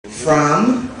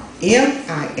from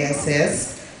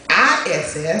MISSISSIPPI.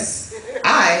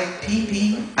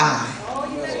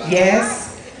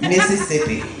 Yes,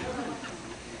 Mississippi.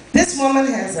 This woman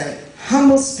has a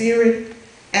humble spirit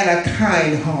and a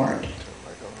kind heart.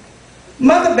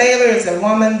 Mother Baylor is a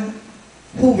woman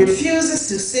who refuses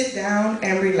to sit down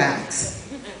and relax.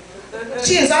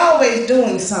 She is always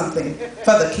doing something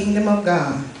for the kingdom of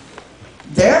God.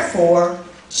 Therefore,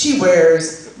 she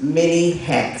wears many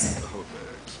hats.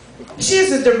 She is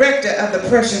the director of the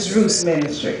Precious Roots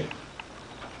Ministry.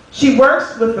 She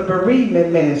works with the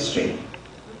bereavement ministry.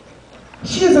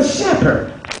 She is a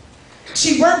shepherd.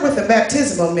 She worked with the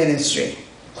baptismal ministry.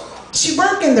 She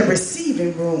worked in the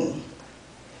receiving room.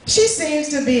 She seems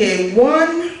to be a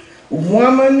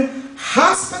one-woman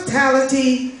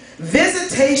hospitality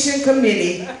visitation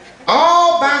committee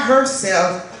all by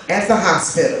herself at the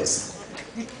hospitals.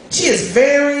 She is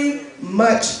very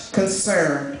much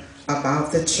concerned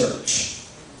about the church.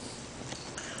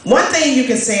 One thing you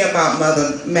can say about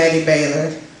Mother Maddie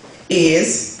Baylor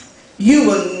is you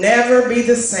will never be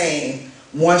the same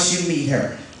once you meet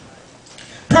her.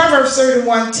 Proverbs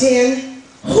 31:10,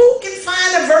 who can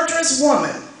find a virtuous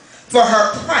woman? For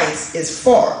her price is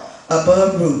far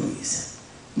above rubies.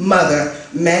 Mother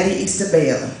Maddie Easter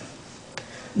Baylor.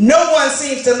 No one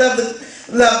seems to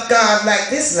love God like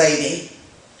this lady.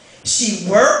 She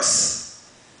works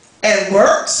and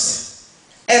works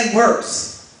and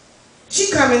works.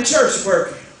 She come in church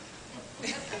working.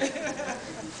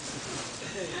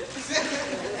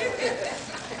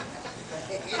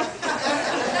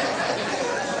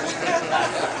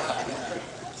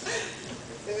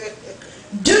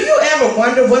 Do you ever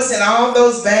wonder what's in all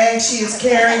those bags she is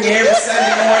carrying every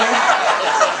Sunday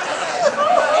morning?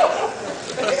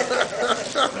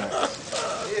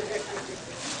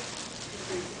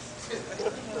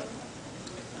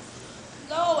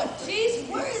 Lord Jesus,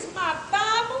 where is my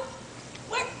Bible?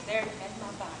 Where? There's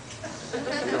my Bible.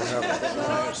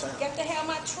 Got to have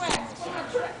my track. Where's my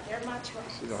track? There's my track.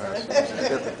 She don't have some. She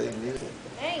got the thing muted.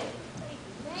 Dang.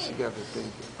 She got the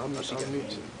thing.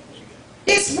 Unmute you.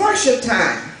 It's worship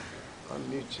time.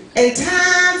 Unmute you. And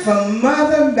time for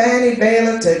Mother Maddie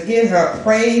Baylor to get her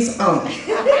praise on.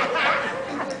 You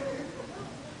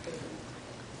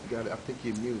got it. I think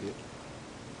you muted.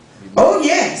 Oh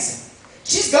yes,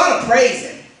 she's gonna praise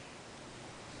him.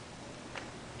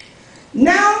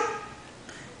 Now,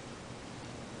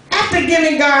 after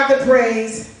giving God the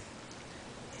praise,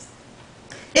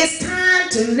 it's time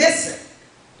to listen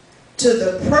to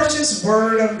the precious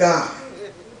word of God.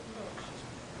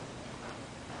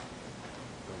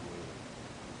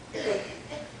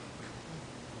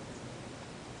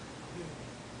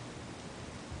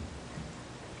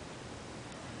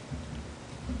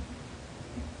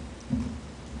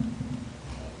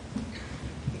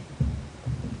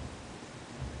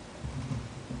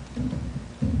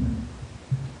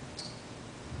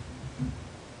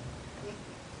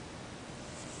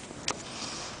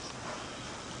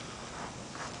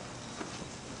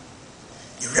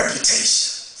 Your reputation.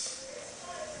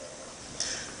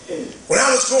 When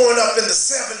I was growing up in the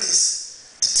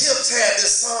 70s, the Tips had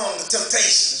this song, The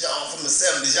Temptations, y'all from the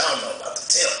 70s, y'all know about the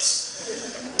Tips.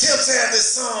 Tips had this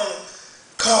song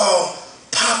called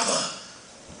Papa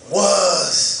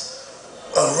Was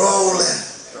a Rolling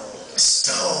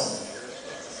Stone.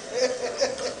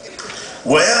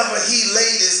 Wherever he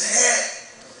laid his hat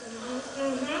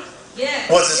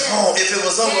was his home. If it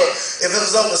was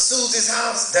over Susie's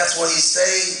house, that's where he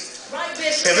stayed. Right,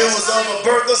 Bishop. If it was over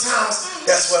Bertha's house,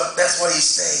 that's where he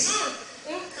stayed.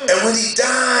 And when he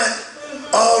died,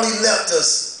 all he left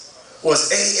us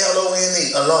was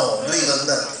ALONE, alone, leave us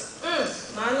nothing.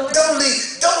 Don't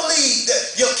leave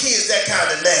your kids that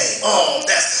kind of name. Oh,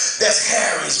 that's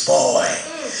Harry's boy.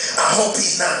 I hope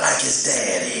he's not like his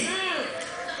daddy.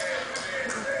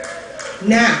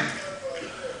 Now,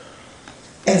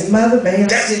 as Mother Baylor,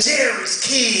 that's Jerry's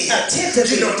kid.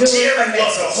 attentively You know, doing Jerry her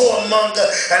was a message, whoremonger,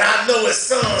 and I know his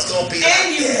son's gonna be and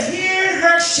like you that. hear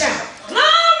her shout,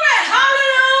 Glory,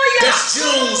 hallelujah. That's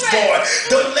June's boy.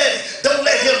 Don't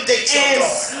let him date your and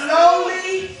daughter.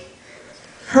 slowly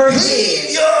her Leave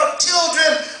head your children.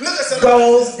 Look at something.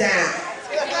 goes down.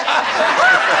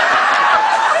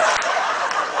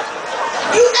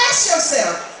 You ask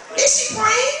yourself, is she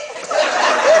praying?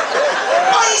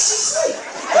 Or is she asleep?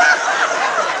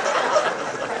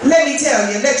 Let me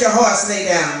tell you, let your hearts lay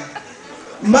down.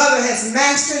 Mother has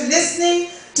mastered listening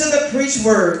to the preached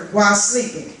word while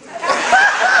sleeping,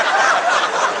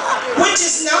 which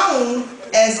is known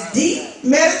as deep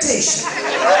meditation,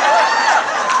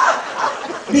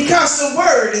 because the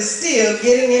word is still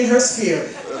getting in her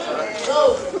spirit.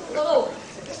 Go. Good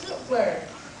word.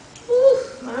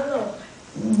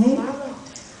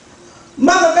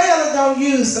 don't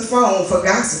use the phone for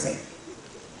gossiping.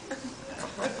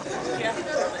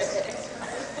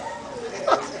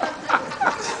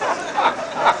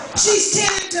 She's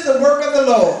tending to the work of the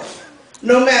Lord,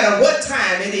 no matter what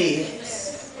time it is.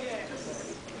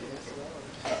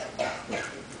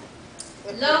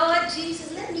 Lord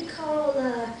Jesus, let me call,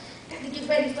 got to get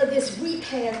ready for this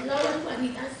repast. Lord,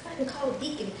 I can call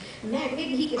Deacon Mac.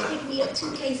 Maybe he can pick me up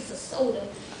 2 cases of soda.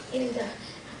 And I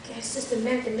got Sister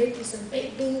Mac to make me some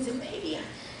baked beans. And maybe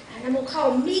I'm going to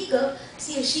call Mika,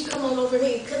 see if she come on over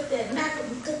here and cook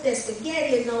that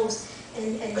spaghetti and those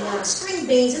and string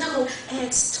beans. And I'm going to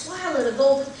ask Twyla to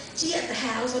go, she at the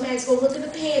house, I'm going to ask her to go look in the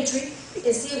pantry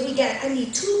and see if we got, I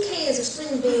need 2 cans of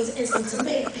string beans and some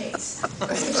tomato paste.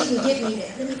 See if she can get me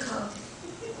that. Let me call.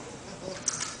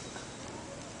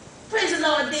 Praise the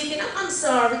Lord, Deacon. I'm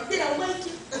sorry. Did I wake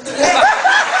you?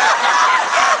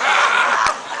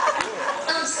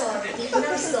 I'm sorry, Deacon.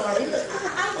 I'm sorry. Look,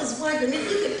 I was wondering if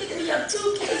you could pick me up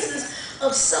 2 cases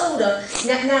of soda.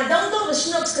 Now don't go to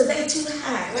Schnucks because they too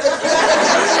high.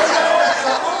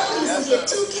 All these can get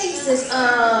 2 cases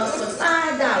for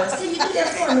 $5. Can you do that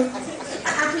for me? I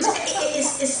appreciate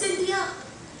it. Is Cindy up?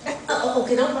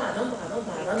 Okay, don't bother.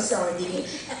 I'm sorry, Deacon.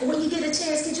 When you get a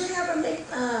chance, could you have her make,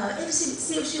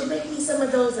 see if she'll make me some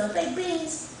of those baked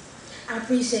beans? I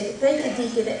appreciate it. Thank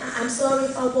you, Deacon. I'm sorry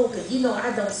if I woke her. You know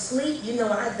I don't sleep.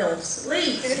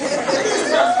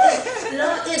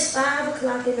 Lord, it's 5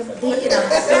 o'clock in the morning. Deacon, I'm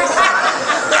so sorry.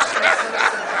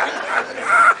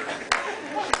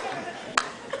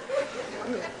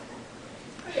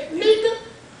 Mika,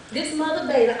 this Mother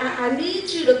Baylor, I need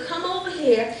you to come over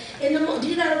here in the morning. Do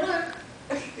you gotta work?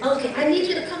 Okay, I need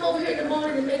you to come over here in the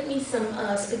morning and make me some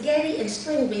spaghetti and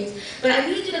string beans. But I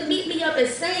need you to meet me up at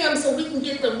Sam's so we can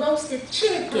get the roasted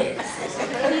chickens.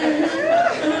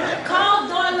 Call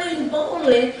Darlene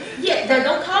Bowling. Yeah, now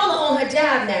don't call her on her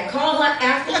job now. Call her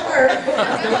after work.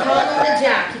 Don't call her on her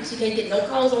job. She can't get no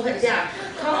calls on her job.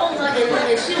 Call her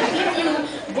and she'll give you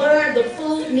where the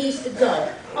food needs to go.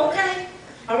 Okay?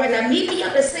 All right, now meet me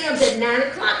up at Sam's at 9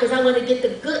 o'clock because I want to get the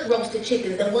good roasted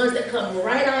chickens, the ones that come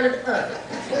right out of the oven.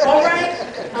 All right?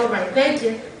 All right, thank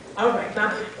you. All right,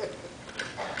 bye-bye.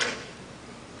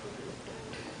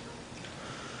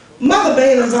 Mother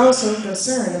Baylor is also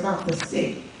concerned about the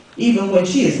sick, even when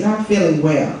she is not feeling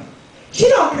well. She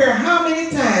don't care how many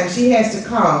times she has to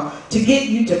call to get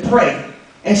you to pray,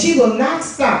 and she will not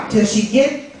stop till she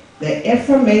gets the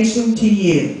information to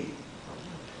you.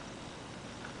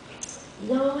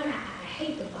 Lord, I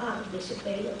hate to bother Bishop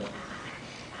Baylor, but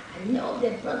I know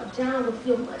that Brother John would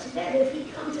feel much better if he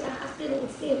come to the hospital and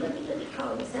see him. Let me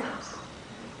call his house.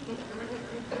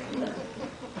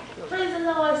 Praise the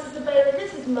Lord, Sister Baylor.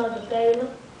 This is Mother Baylor.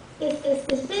 Is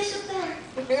Bishop there?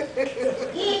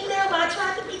 He ain't there, but I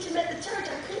tried to reach him at the church.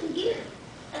 I couldn't get him.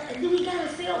 Do we got a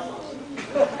cell phone?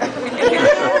 Can I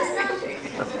have his number?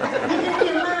 You just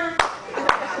get mine.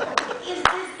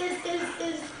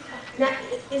 Now,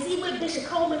 is he with Bishop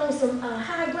Coleman on some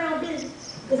high ground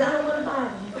business? Because I don't want to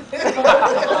bother you. Okay.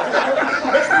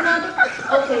 That's the number?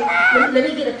 Okay, let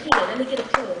me get a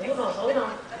pen. Hold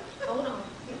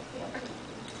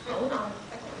on.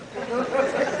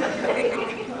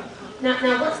 Now,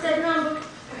 what's that number?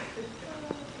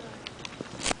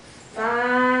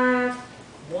 5,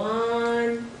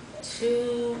 1,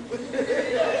 2.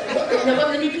 Now, let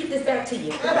me repeat this back to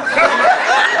you. 2.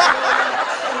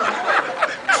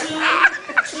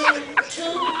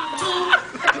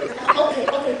 Okay,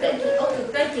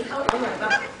 thank you. All right,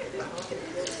 bye.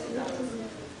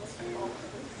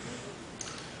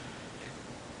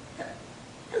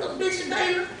 Hello, Bishop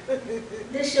Baylor.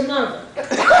 This your mother.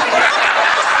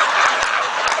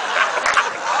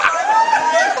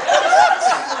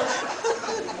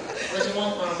 What you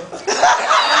want, Mama?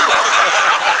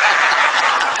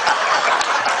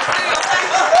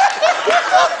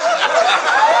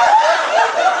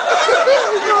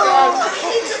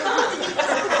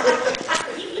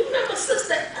 You remember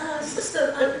Sister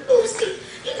Lucy?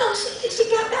 You know, she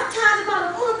got baptized about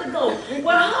a month ago.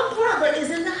 Well, her brother is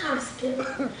in the hospital.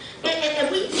 And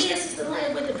we asked Sister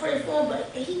Lane went to pray for him, but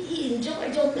he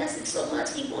enjoyed your message so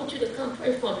much, he wants you to come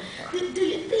pray for him. Do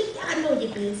you think, I know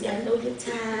you're busy, I know you're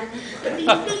tired, but do you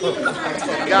think you can find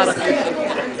time to say hello?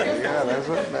 Yeah, that's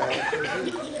right, man.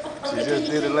 She just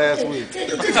did it last week.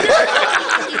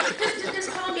 Just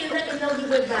call me and let me know you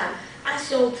went by. I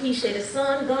sure appreciate it.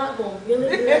 Son, God will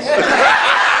really bless you.